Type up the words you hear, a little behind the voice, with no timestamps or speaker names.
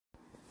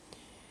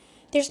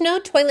There's no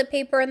toilet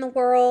paper in the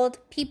world.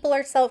 People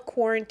are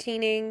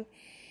self-quarantining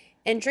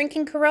and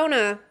drinking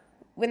Corona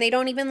when they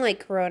don't even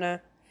like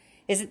Corona.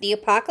 Is it the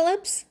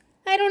apocalypse?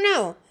 I don't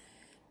know.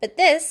 But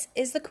this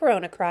is the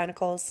Corona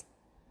Chronicles.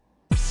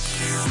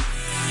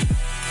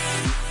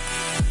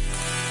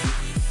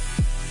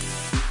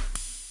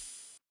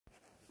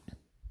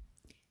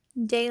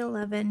 Day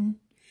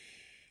 11.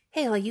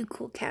 Hey, all you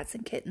cool cats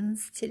and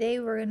kittens. Today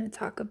we're going to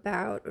talk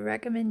about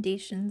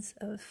recommendations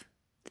of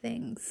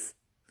things.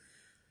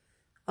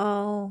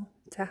 All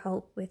to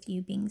help with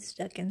you being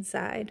stuck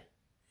inside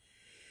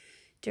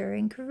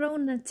during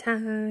Corona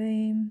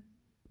time.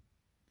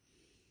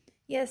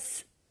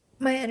 Yes,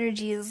 my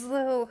energy is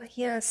low.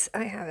 Yes,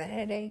 I have a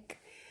headache.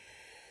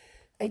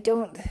 I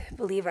don't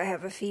believe I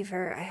have a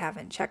fever. I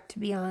haven't checked, to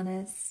be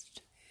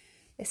honest.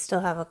 I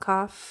still have a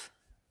cough,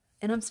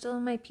 and I'm still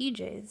in my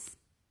PJs.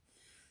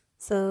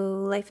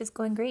 So life is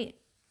going great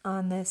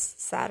on this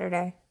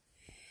Saturday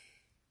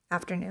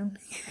afternoon.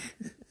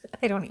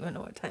 I don't even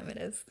know what time it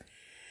is.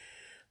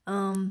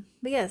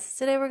 But yes,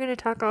 today we're going to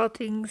talk all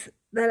things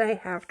that I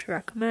have to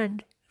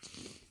recommend.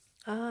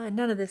 None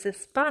of this is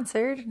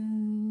sponsored.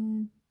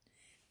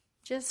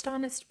 Just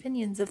honest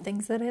opinions of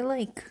things that I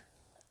like.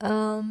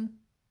 If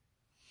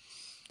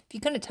you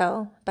couldn't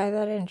tell by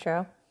that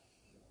intro,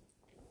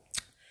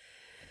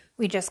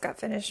 we just got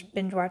finished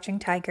binge watching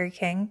Tiger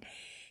King.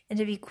 And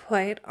to be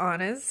quite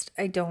honest,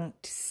 I don't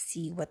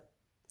see what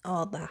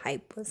all the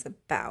hype was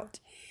about.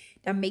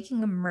 Now,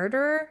 Making a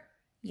Murderer,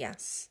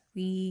 yes.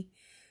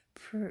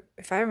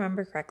 If I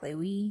remember correctly,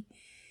 we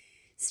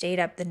stayed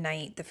up the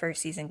night the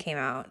first season came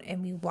out,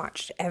 and we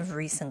watched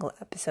every single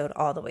episode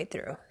all the way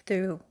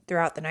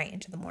throughout the night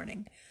into the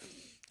morning.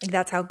 Like,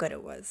 that's how good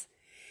it was.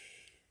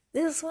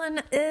 This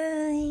one,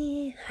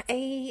 I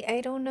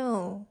don't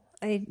know.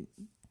 I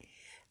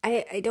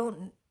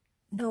don't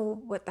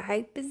know what the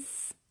hype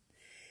is.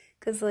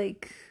 Because,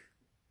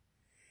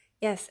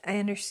 yes, I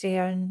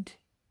understand,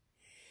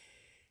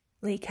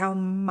 how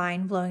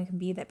mind-blowing it can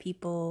be that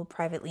people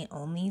privately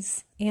own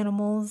these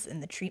animals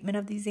and the treatment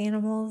of these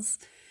animals.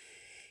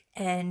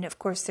 And, of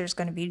course, there's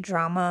going to be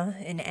drama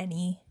in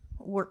any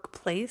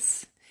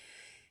workplace,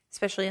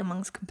 especially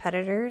amongst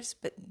competitors.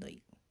 But,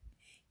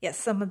 yes,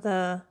 some of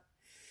the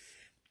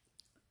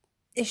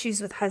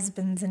issues with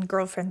husbands and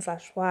girlfriends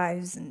 /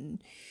 wives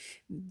and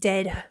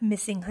dead,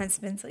 missing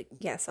husbands,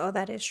 yes, all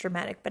that is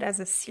dramatic. But as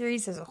a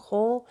series as a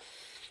whole,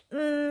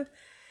 I'd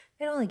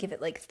only give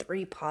it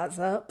 3 paws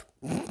up.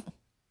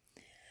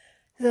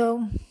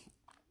 So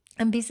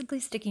I'm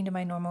basically sticking to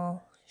my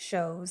normal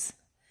shows,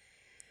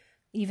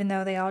 even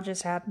though they all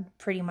just had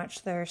pretty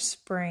much their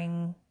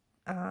spring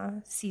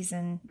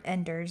season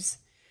enders.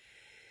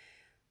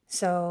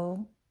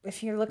 So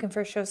if you're looking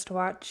for shows to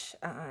watch,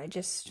 I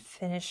just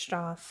finished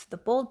off The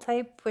Bold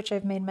Type, which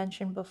I've made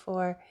mention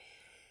before.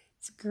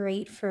 It's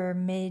great for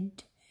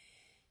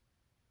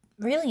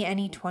really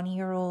any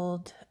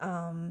 20-year-old.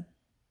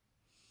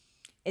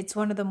 It's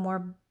one of the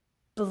more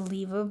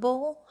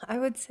believable, I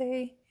would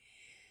say,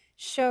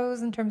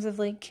 shows in terms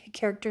of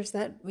characters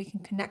that we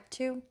can connect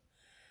to.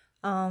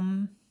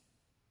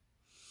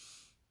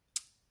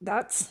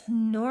 That's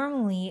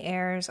normally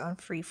airs on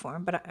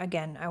Freeform, but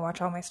again, I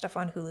watch all my stuff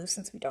on Hulu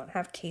since we don't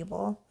have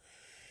cable.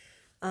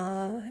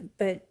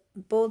 But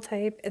Bold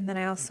Type, and then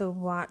I also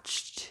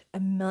watched A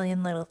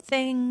Million Little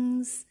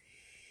Things.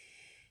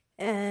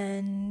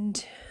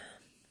 And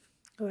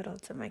what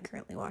else am I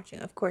currently watching?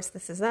 Of course,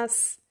 This Is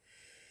Us.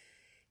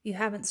 If you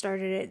haven't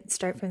started it,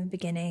 start from the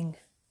beginning.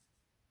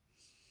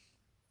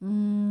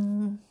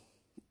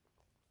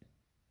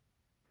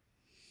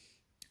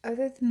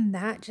 Other than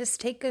that, just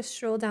take a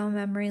stroll down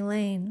memory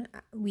lane.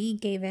 We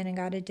gave in and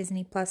got a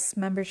Disney Plus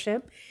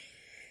membership,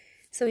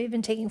 so we've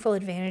been taking full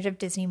advantage of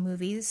Disney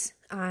movies.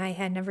 I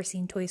had never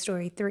seen Toy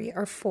Story 3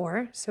 or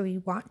 4, so we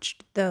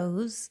watched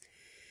those.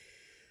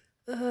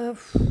 And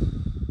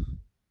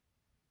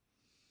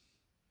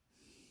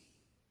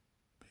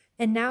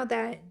now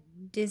that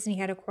Disney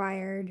had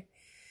acquired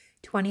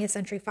 20th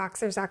Century Fox,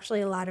 there's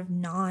actually a lot of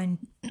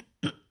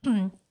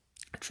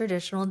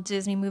non-traditional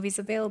Disney movies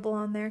available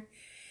on there.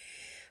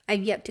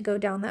 I've yet to go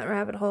down that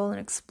rabbit hole and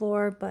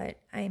explore,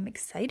 but I am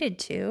excited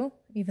to,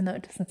 even though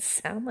it doesn't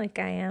sound like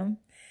I am.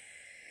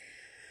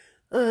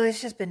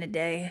 It's just been a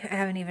day. I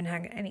haven't even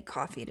had any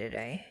coffee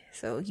today,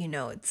 so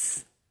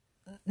it's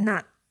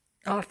not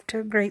off to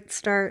a great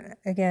start,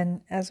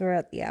 again, as we're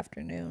at the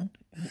afternoon.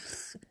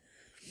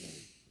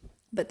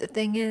 But the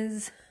thing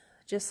is,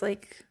 just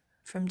like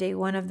from day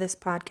one of this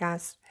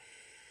podcast,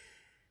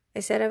 I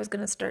said I was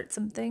going to start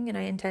something, and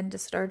I intend to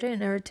start it,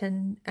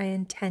 and I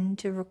intend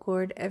to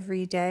record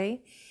every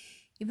day,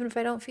 even if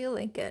I don't feel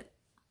like it.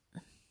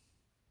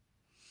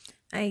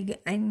 I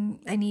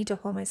need to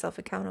hold myself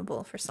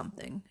accountable for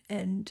something,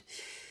 and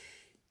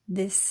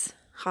this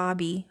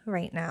hobby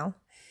right now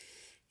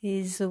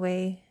is a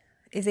way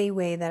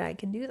that I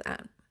can do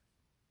that.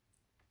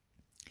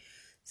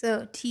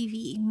 So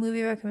TV,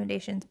 movie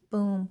recommendations,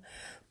 boom.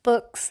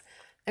 Books.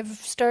 I've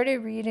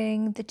started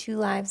reading The 2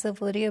 Lives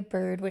of Lydia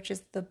Bird, which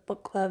is the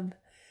book club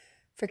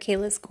for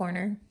Kayla's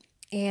Corner.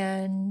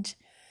 and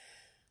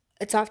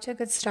it's off to a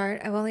good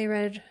start. I've only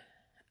read,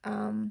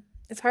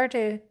 it's hard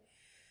to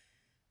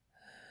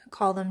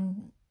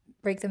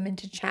break them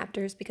into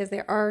chapters because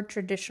there are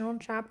traditional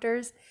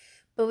chapters,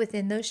 but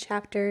within those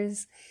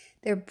chapters,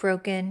 they're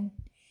broken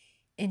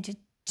into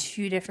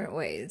two different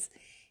ways.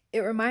 It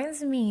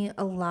reminds me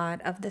a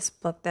lot of this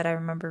book that I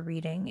remember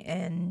reading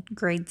in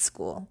grade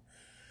school,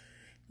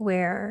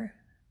 where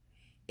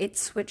it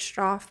switched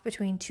off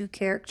between two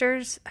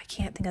characters. I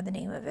can't think of the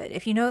name of it.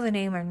 If you know the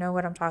name or know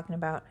what I'm talking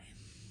about,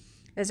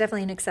 it was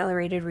definitely an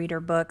accelerated reader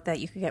book that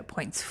you could get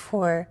points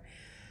for.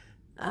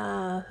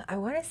 I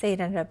want to say it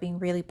ended up being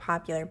really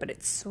popular, but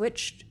it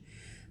switched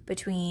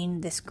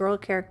between this girl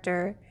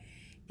character,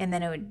 and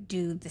then it would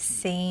do the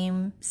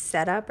same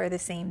setup or the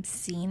same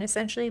scene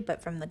essentially,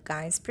 but from the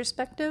guy's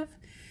perspective.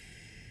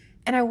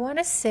 And I want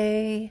to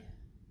say,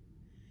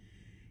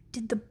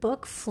 did the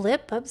book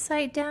flip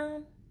upside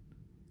down?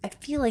 I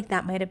feel like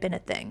that might have been a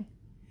thing.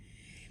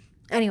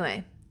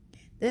 Anyway,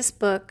 this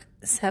book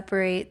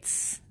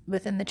separates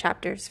within the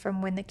chapters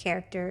from when the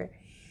character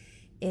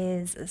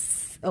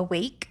is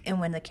awake and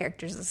when the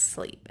character is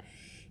asleep.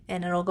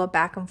 And it'll go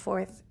back and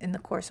forth in the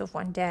course of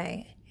one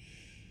day.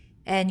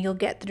 And you'll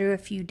get through a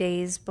few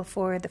days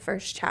before the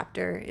first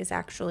chapter is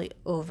actually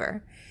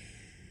over.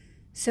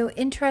 So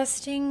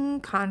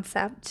interesting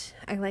concept.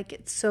 I like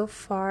it so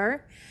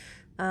far.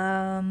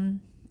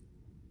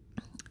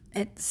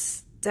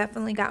 It's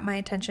definitely got my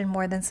attention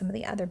more than some of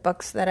the other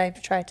books that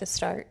I've tried to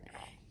start.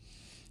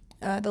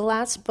 The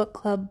last book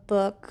club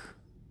book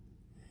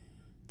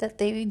that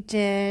they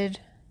did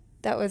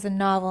that was a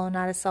novel,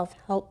 not a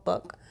self-help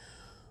book,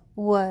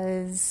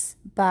 was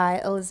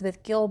by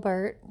Elizabeth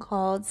Gilbert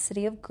called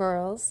City of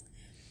Girls.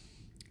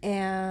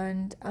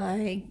 And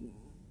I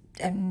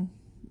am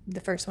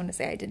the first one to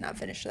say I did not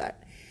finish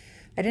that.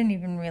 I didn't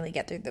even really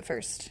get through the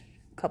first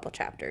couple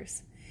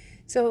chapters.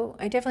 So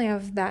I definitely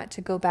have that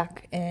to go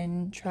back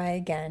and try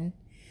again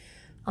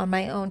on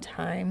my own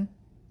time.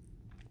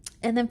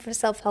 And then for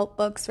self-help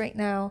books right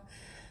now,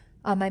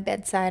 on my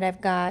bedside, I've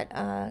got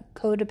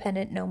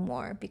Codependent No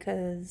More,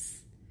 because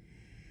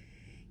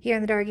here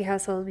in the Dargy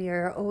household, we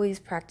are always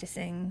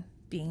practicing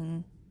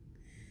being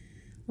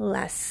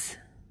less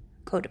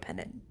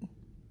codependent.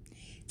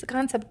 It's a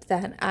concept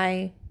that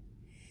I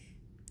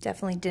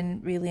definitely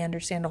didn't really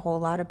understand a whole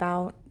lot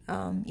about,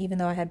 even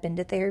though I had been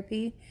to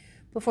therapy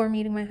before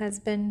meeting my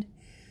husband.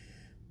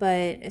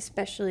 But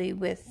especially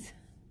with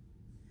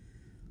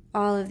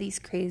all of these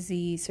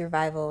crazy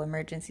survival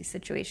emergency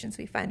situations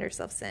we find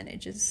ourselves in,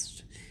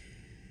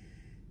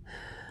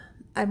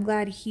 I'm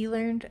glad he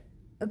learned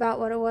about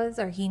what it was,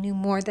 or he knew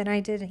more than I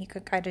did, and he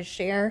could kind of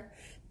share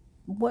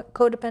what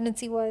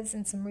codependency was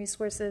and some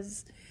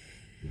resources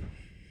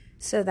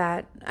so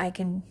that I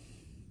can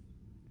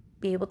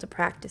be able to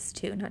practice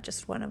too, not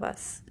just one of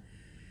us.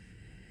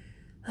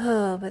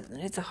 Oh, but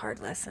it's a hard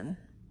lesson.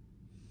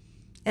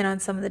 And on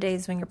some of the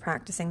days when you're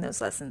practicing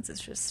those lessons,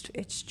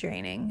 it's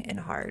draining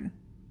and hard.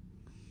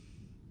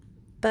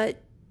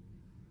 But,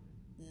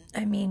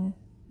 I mean,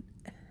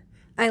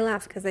 I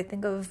laugh because I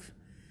think of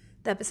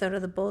the episode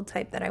of The Bold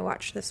Type that I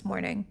watched this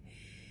morning.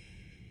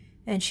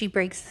 And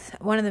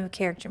one of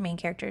the main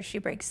characters, she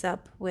breaks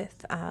up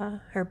with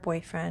her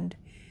boyfriend.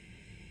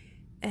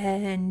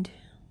 And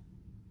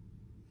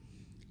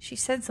she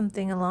said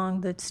something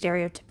along the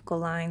stereotypical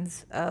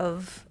lines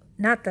of,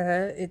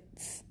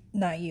 it's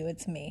not you,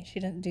 it's me. She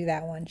didn't do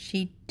that one.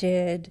 She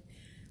did,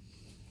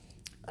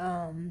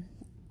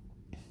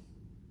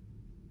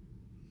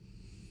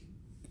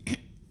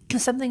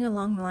 something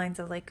along the lines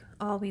of like,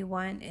 all we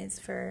want is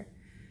to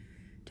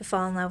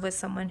fall in love with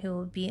someone who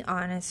will be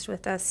honest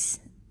with us,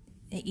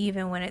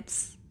 even when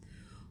it's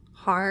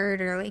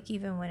hard, or like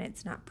even when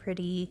it's not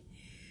pretty,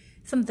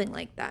 something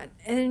like that.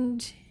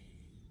 And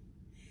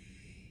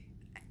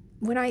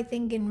when I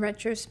think in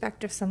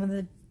retrospect of some of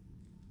the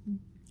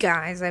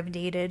guys I've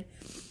dated,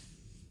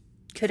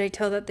 could I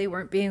tell that they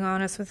weren't being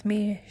honest with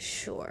me?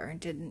 Sure.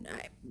 Did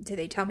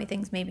they tell me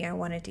things maybe I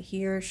wanted to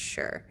hear?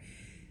 Sure.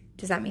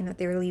 Does that mean that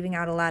they were leaving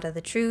out a lot of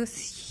the truth?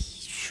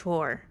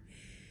 Sure.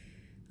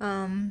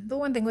 The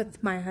one thing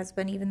with my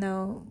husband, even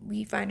though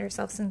we find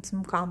ourselves in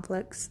some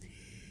conflicts,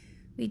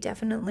 we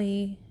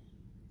definitely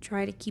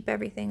try to keep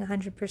everything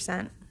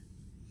 100%.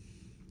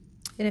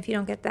 And if you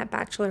don't get that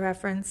Bachelor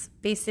reference,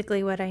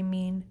 basically what I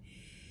mean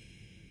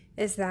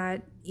is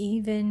that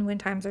even when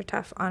times are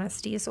tough,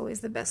 honesty is always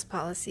the best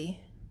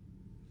policy.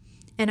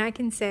 And I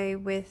can say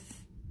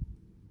with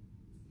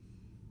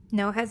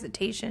no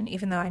hesitation,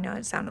 even though I know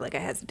it sounded like I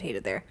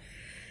hesitated there,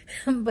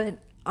 but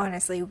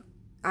honestly,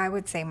 I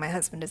would say my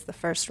husband is the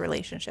first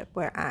relationship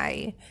where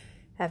I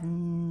have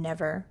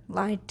never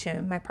lied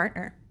to my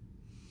partner.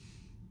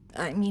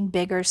 I mean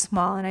big or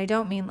small, and I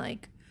don't mean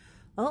like,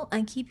 oh,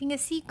 I'm keeping a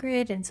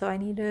secret and so I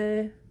need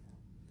to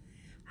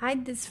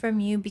hide this from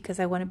you because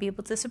I want to be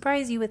able to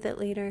surprise you with it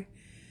later.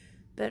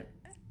 But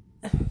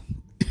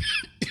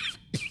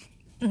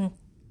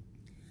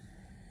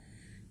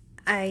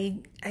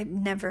I've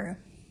never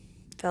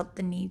felt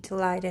the need to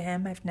lie to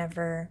him. I've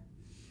never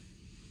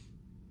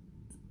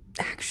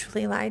actually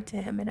actually lied to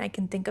him. And I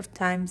can think of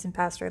times in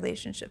past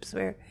relationships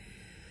where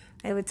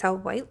I would tell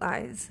white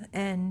lies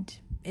and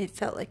it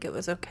felt like it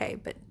was okay.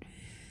 But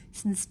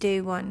since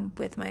day one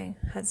with my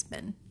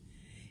husband,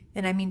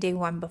 and I mean day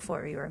one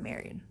before we were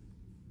married,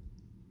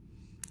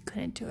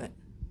 couldn't do it.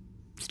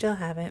 Still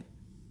haven't.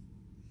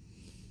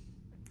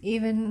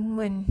 Even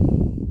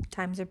when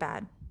times are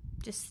bad.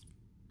 Just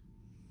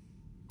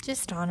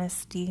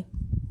honesty.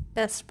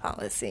 Best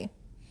policy.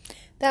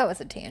 That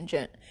was a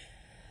tangent.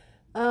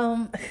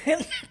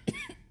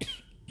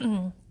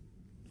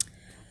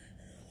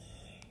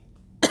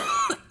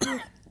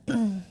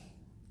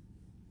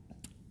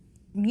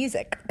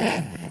 Music.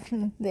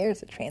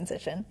 There's a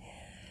transition.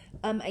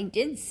 I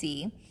did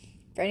see,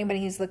 for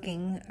anybody who's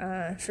looking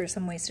for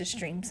some ways to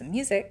stream some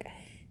music,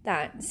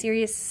 that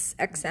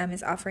SiriusXM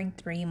is offering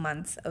 3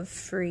 months of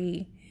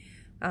free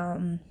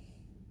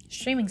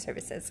streaming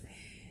services.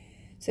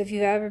 So if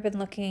you've ever been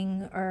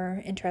looking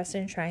or interested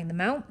in trying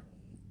them out,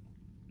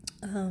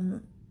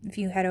 if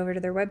you head over to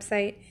their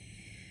website,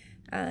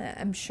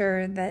 I'm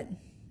sure that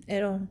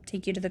it'll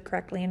take you to the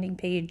correct landing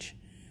page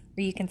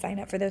where you can sign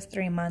up for those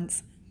 3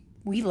 months.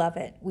 We love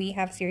it. We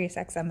have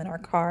SiriusXM in our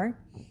car.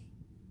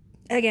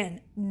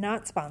 Again,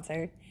 not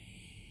sponsored.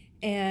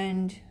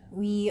 And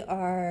we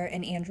are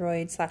an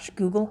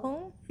Android/Google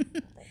Home.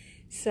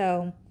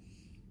 So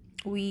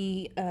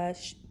we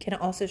can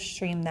also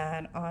stream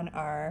that on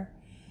our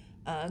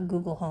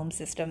Google Home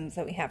systems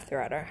that we have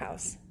throughout our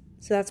house.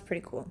 So that's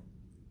pretty cool.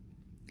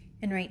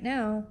 And right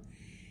now,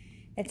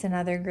 it's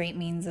another great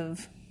means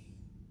of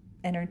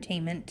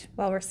entertainment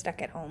while we're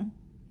stuck at home.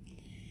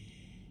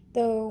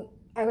 Though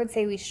I would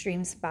say we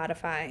stream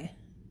Spotify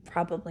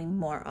probably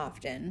more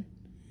often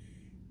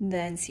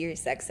than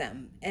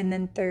SiriusXM. And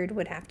then third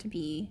would have to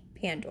be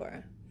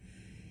Pandora.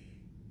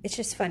 It's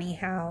just funny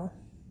how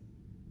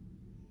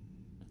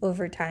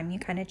over time you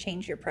kind of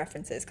change your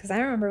preferences. Because I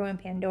remember when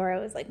Pandora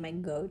was like my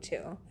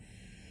go-to.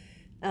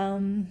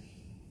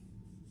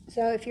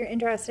 So if you're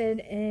interested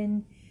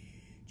in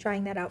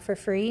trying that out for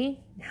free,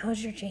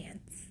 now's your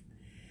chance.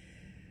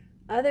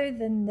 Other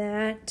than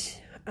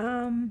that,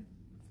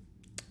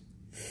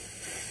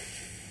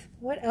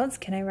 what else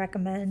can I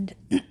recommend?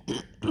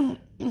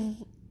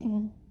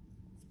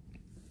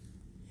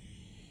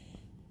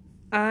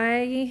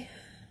 I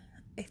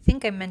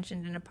think I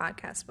mentioned in a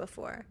podcast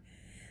before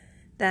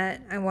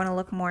that I want to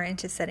look more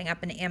into setting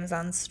up an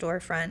Amazon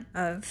storefront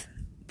of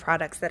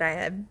products that I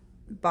had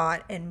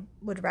bought and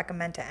would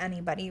recommend to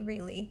anybody,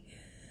 really.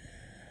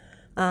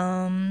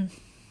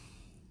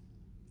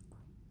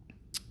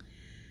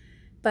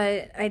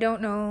 But I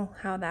don't know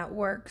how that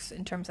works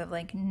in terms of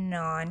like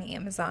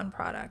non-Amazon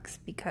products,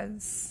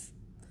 because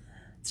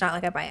it's not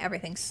like I buy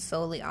everything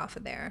solely off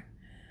of there.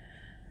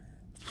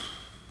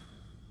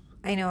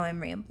 I know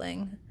I'm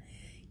rambling.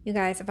 You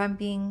guys, if I'm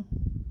being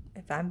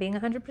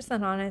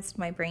 100% honest,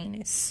 my brain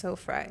is so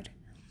fried.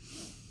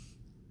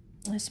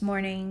 This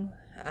morning,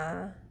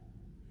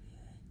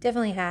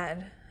 definitely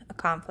had a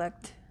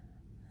conflict.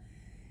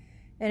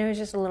 And it was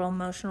just a little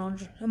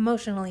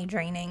emotionally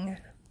draining.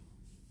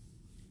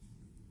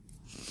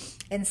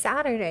 And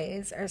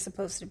Saturdays are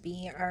supposed to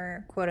be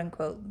our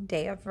quote-unquote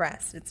day of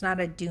rest. It's not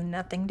a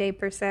do-nothing day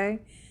per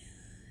se,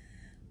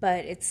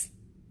 but it's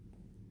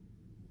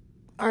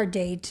our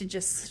day to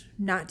just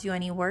not do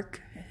any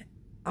work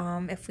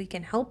if we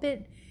can help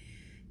it,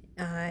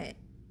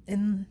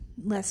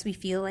 unless we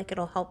feel like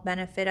it'll help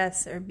benefit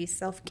us or be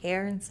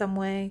self-care in some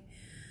way.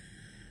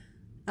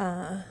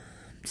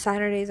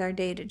 Saturday's our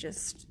day to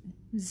just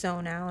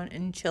zone out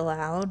and chill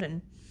out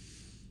and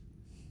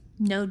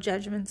no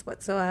judgments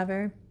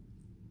whatsoever.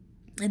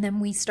 And then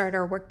we start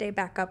our work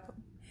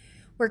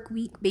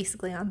week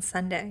basically on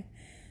Sunday.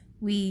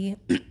 We,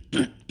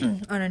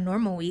 on a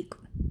normal week,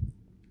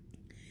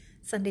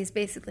 Sunday's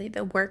basically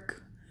the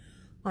work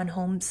on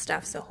home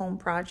stuff. So home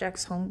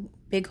projects,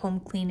 big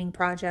home cleaning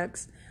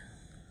projects,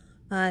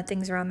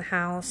 things around the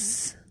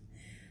house,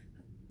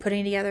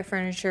 putting together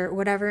furniture,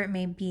 whatever it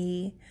may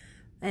be.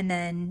 And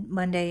then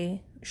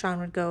Monday, Sean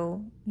would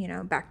go,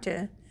 back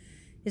to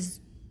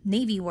his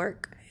Navy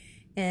work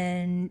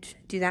and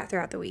do that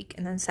throughout the week.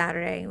 And then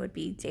Saturday would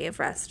be day of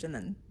rest, and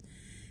then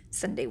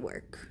Sunday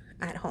work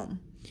at home.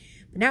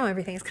 But now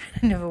everything's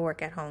kind of a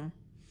work at home.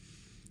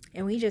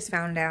 And we just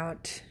found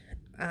out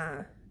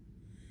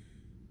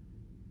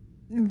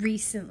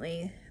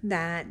recently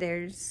that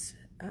there's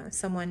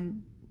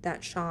someone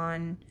that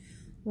Sean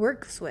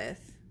works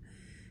with.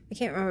 I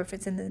can't remember if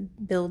it's in the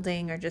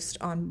building or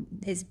just on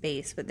his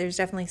base, but there's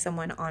definitely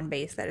someone on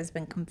base that has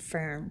been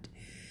confirmed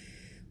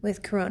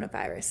with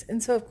coronavirus.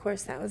 And so, of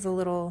course, that was a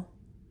little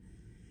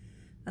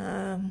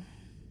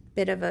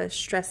bit of a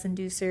stress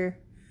inducer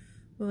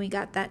when we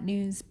got that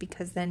news,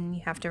 because then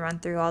you have to run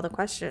through all the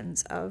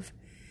questions of,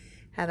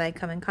 have I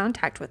come in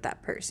contact with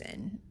that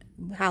person?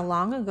 How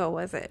long ago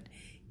was it?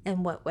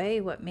 In what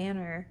way? What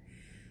manner?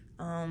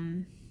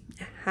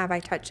 Have I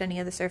touched any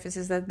of the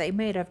surfaces that they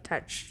may have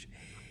touched,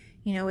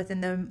 within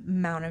the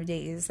amount of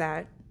days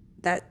that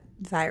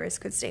virus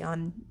could stay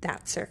on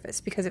that surface,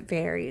 because it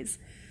varies.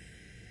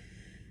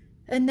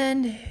 And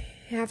then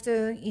have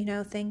to,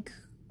 think,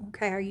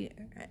 okay,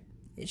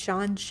 is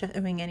Sean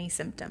showing any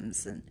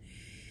symptoms? And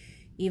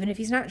even if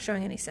he's not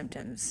showing any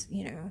symptoms,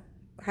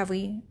 have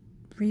we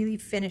really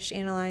finished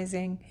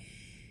analyzing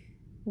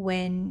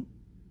when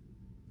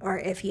or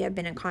if he had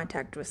been in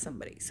contact with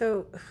somebody?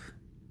 So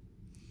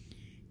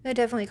that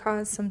definitely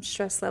caused some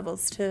stress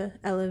levels to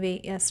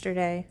elevate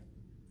yesterday.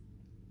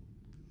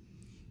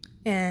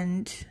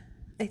 And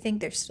I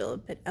think they're still a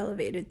bit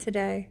elevated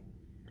today.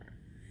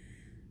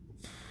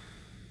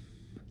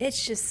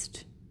 It's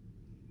just,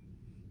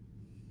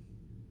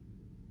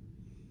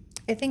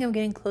 I think I'm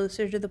getting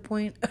closer to the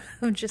point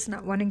of just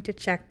not wanting to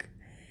check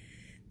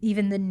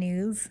even the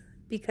news,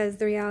 because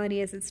the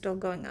reality is it's still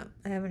going up.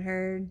 I haven't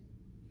heard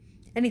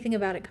anything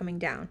about it coming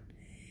down.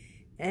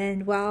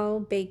 And while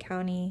Bay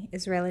County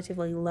is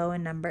relatively low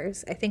in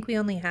numbers, I think we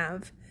only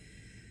have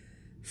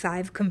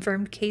 5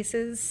 confirmed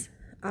cases.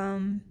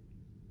 The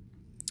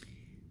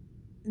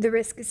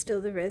risk is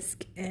still the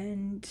risk,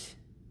 and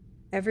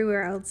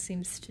everywhere else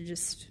seems to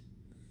just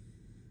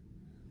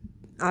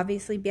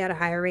obviously be at a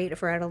higher rate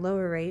if we're at a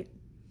lower rate.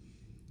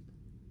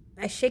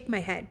 I shake my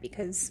head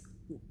because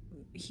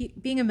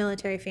being a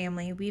military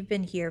family, we've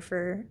been here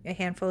for a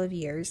handful of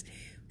years,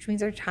 which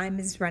means our time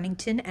is running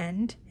to an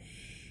end.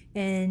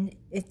 And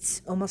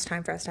it's almost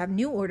time for us to have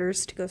new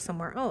orders to go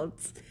somewhere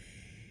else.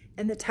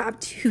 And the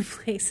top 2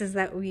 places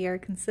that we are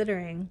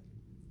considering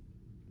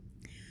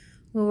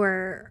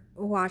were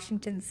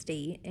Washington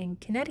State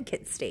and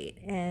Connecticut State.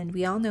 And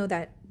we all know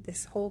that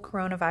this whole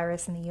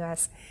coronavirus in the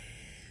U.S.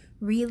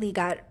 really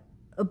got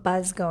a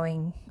buzz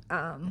going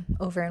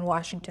over in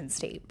Washington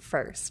State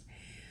first.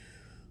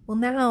 Well,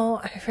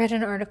 now I've read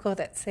an article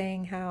that's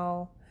saying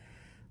how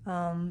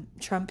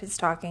Trump is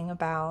talking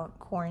about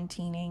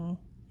quarantining.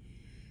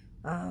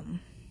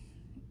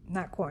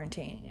 Not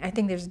quarantining. I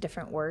think there's a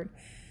different word.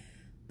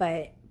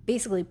 But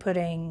basically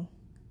putting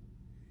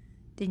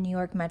the New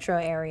York metro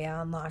area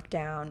on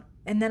lockdown.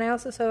 And then I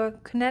also saw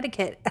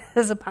Connecticut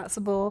as a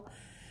possible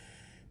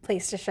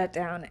place to shut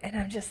down. And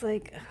I'm just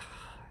like, ugh,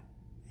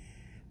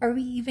 are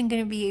we even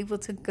going to be able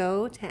to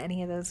go to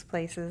any of those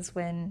places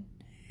when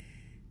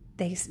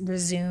they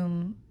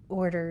resume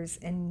orders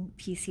and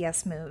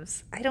PCS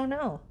moves? I don't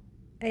know.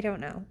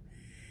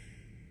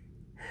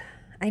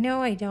 I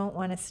know I don't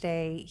want to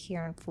stay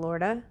here in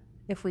Florida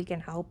if we can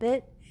help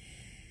it.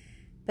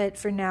 But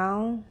for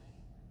now,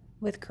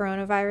 with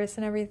coronavirus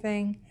and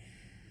everything,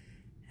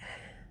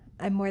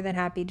 I'm more than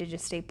happy to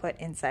just stay put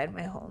inside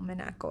my home and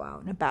not go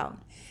out and about.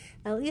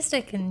 At least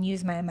I can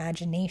use my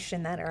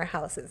imagination that our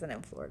house isn't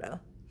in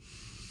Florida.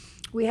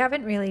 We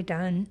haven't really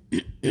done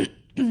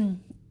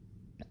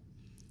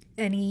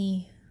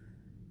any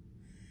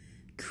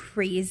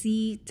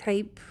crazy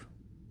type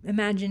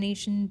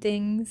imagination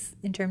things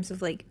in terms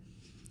of like,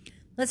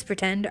 let's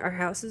pretend our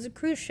house is a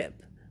cruise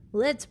ship.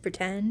 Let's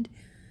pretend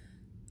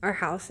our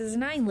house is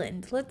an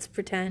island. Let's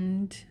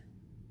pretend...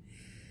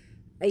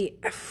 I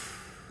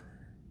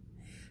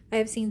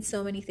have seen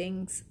so many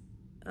things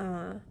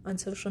on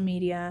social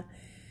media,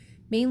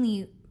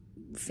 mainly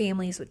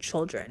families with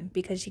children,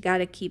 because you got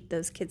to keep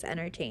those kids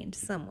entertained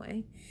some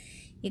way.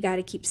 You got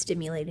to keep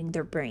stimulating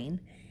their brain.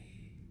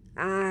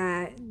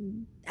 I've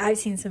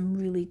seen some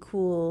really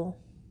cool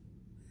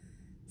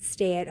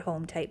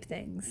stay-at-home type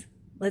things.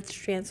 Let's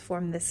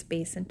transform this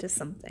space into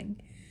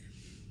something.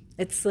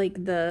 It's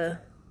like the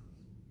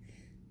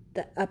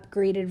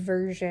upgraded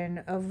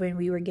version of when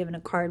we were given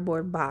a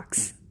cardboard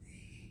box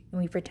and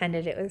we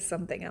pretended it was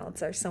something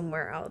else or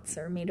somewhere else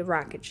or made a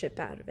rocket ship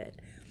out of it.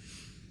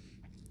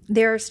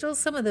 There are still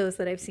some of those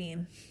that I've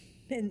seen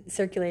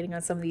circulating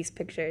on some of these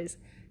pictures.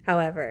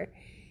 However,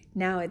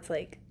 now it's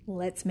like,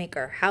 let's make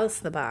our house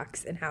the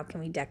box, and how can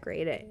we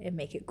decorate it and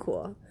make it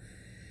cool?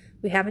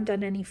 We haven't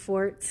done any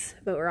forts,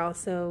 but we're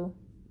also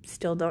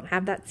still don't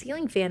have that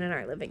ceiling fan in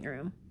our living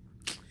room.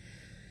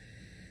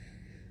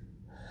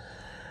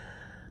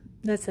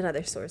 That's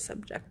another sore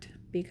subject,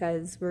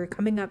 because we're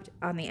coming up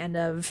on the end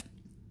of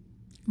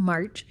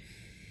March,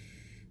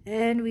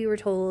 and we were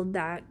told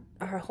that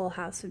our whole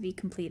house would be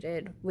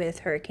completed with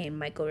Hurricane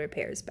Michael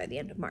repairs by the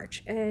end of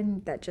March,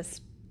 and that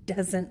just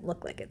doesn't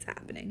look like it's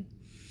happening.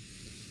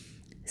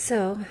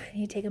 So I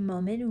need to take a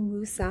moment and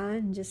woosah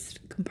and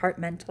just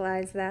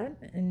compartmentalize that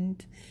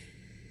and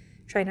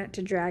try not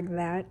to drag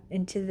that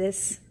into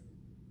this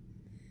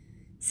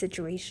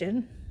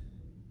situation.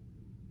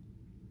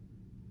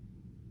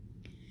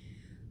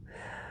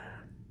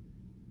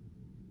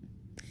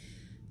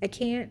 I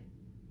can't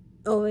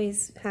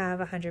always have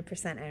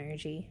 100%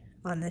 energy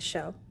on this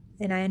show,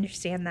 and I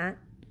understand that.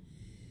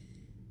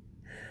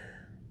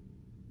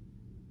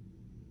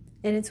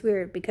 And it's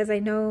weird because I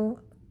know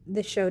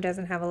the show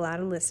doesn't have a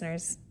lot of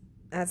listeners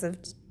as of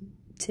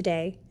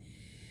today.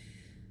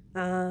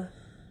 But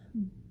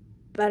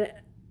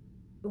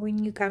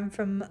when I come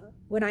from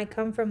when I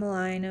come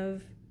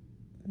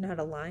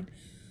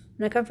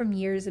from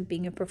years of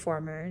being a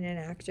performer and an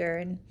actor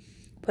and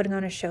putting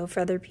on a show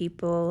for other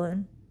people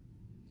and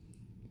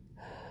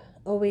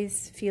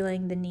always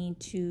feeling the need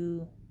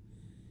to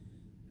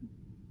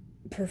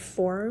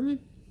perform,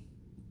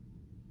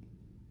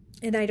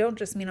 And I don't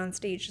just mean on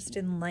stage, just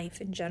in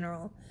life in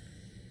general.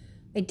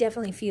 I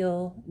definitely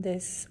feel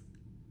this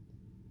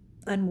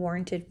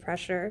unwarranted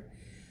pressure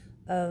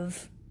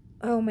of,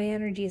 oh, my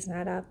energy is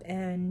not up,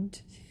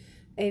 and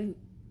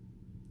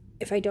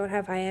if I don't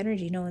have high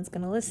energy, no one's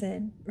going to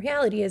listen.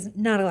 Reality is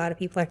not a lot of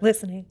people are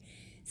listening,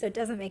 so it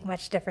doesn't make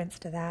much difference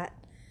to that.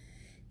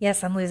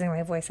 Yes, I'm losing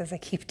my voice as I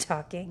keep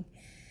talking.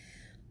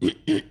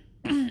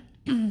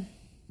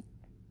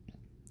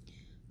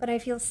 But I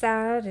feel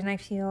sad, and I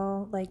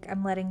feel like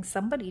I'm letting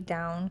somebody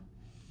down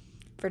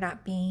for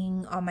not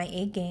being on my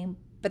A game.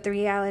 But the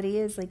reality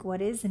is, like,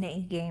 what is an A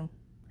game?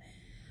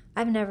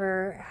 I've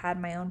never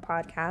had my own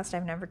podcast.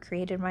 I've never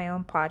created my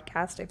own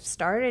podcast. I've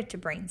started to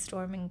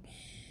brainstorm and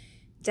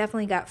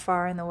definitely got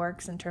far in the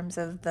works in terms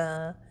of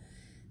the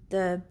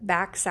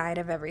backside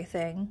of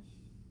everything.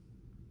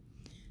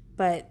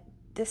 But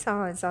this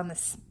all is on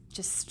this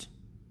just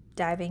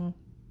diving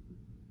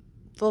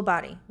full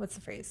body. What's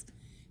the phrase?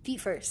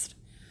 Feet first.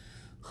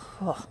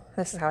 Oh,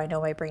 this is how I know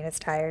my brain is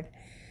tired.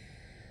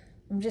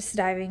 I'm just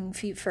diving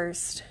feet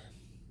first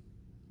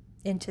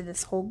into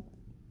this whole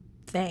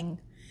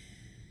thing,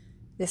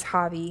 this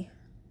hobby.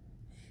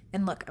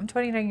 And look, I'm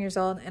 29 years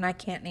old and I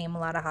can't name a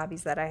lot of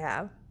hobbies that I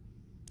have.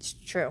 It's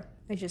true.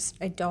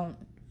 I don't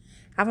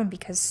have them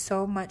because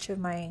so much of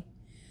my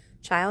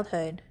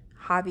childhood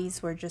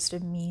hobbies were just a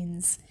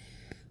means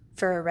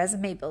for a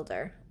resume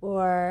builder,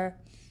 or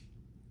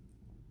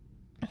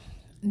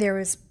there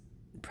was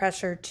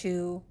pressure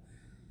to,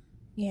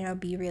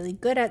 be really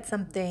good at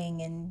something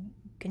and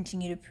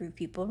continue to prove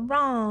people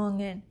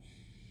wrong and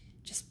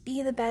just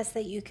be the best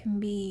that you can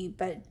be.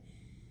 But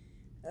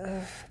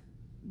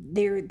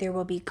there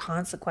will be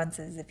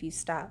consequences if you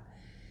stop,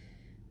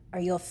 or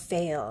you'll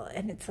fail.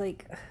 And it's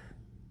like,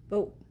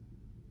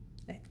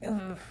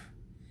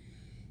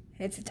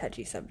 it's a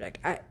touchy subject.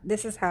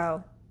 This is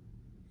how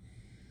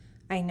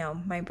I know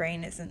my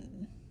brain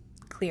isn't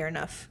clear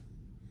enough,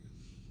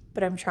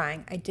 but I'm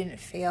trying. I didn't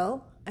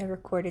fail. I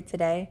recorded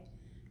today.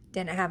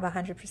 Didn't have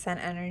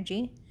 100%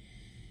 energy,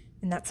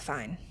 and that's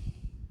fine.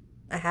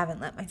 I haven't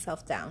let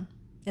myself down,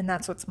 and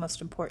that's what's most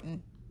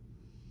important.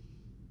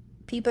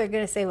 People are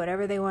going to say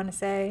whatever they want to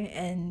say,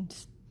 and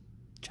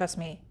trust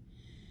me,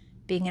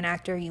 being an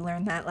actor, you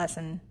learn that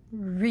lesson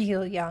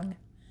real young.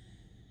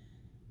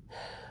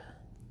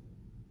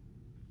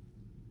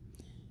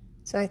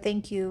 So I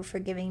thank you for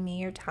giving me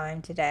your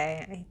time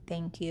today. I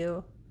thank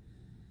you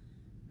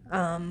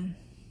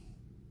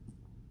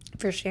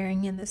for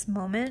sharing in this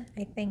moment.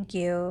 I thank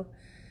you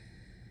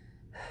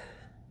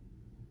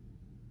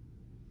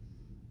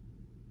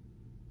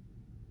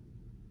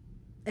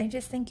I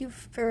just thank you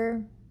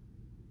for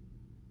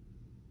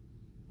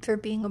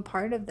being a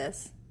part of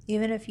this.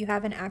 Even if you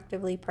haven't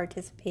actively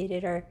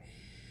participated or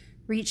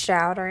reached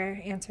out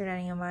or answered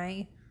any of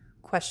my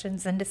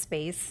questions into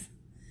space.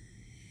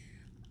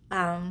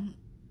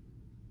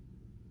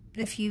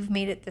 If you've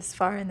made it this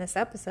far in this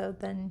episode,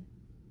 then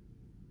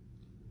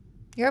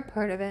you're a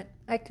part of it.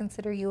 I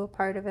consider you a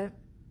part of it.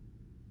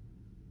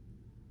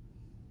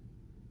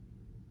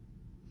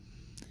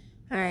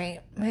 All right,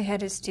 my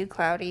head is too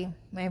cloudy.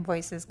 My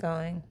voice is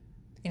going.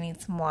 I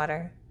need some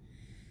water.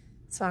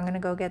 So I'm going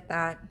to go get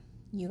that.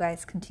 You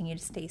guys continue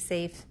to stay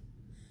safe.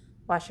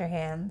 Wash your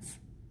hands.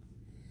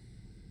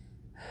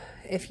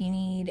 If you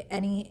need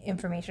any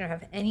information or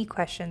have any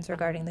questions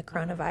regarding the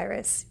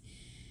coronavirus,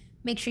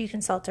 make sure you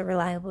consult a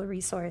reliable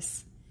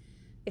resource.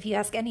 If you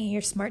ask any of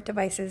your smart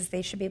devices,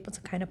 they should be able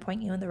to kind of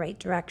point you in the right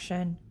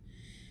direction.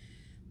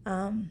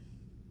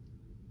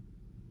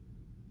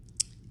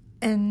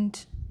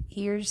 And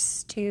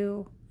here's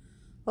to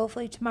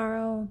hopefully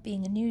tomorrow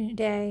being a new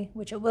day,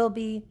 which it will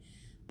be,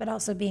 but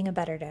also being a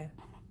better day.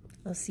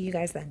 I'll see you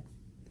guys then.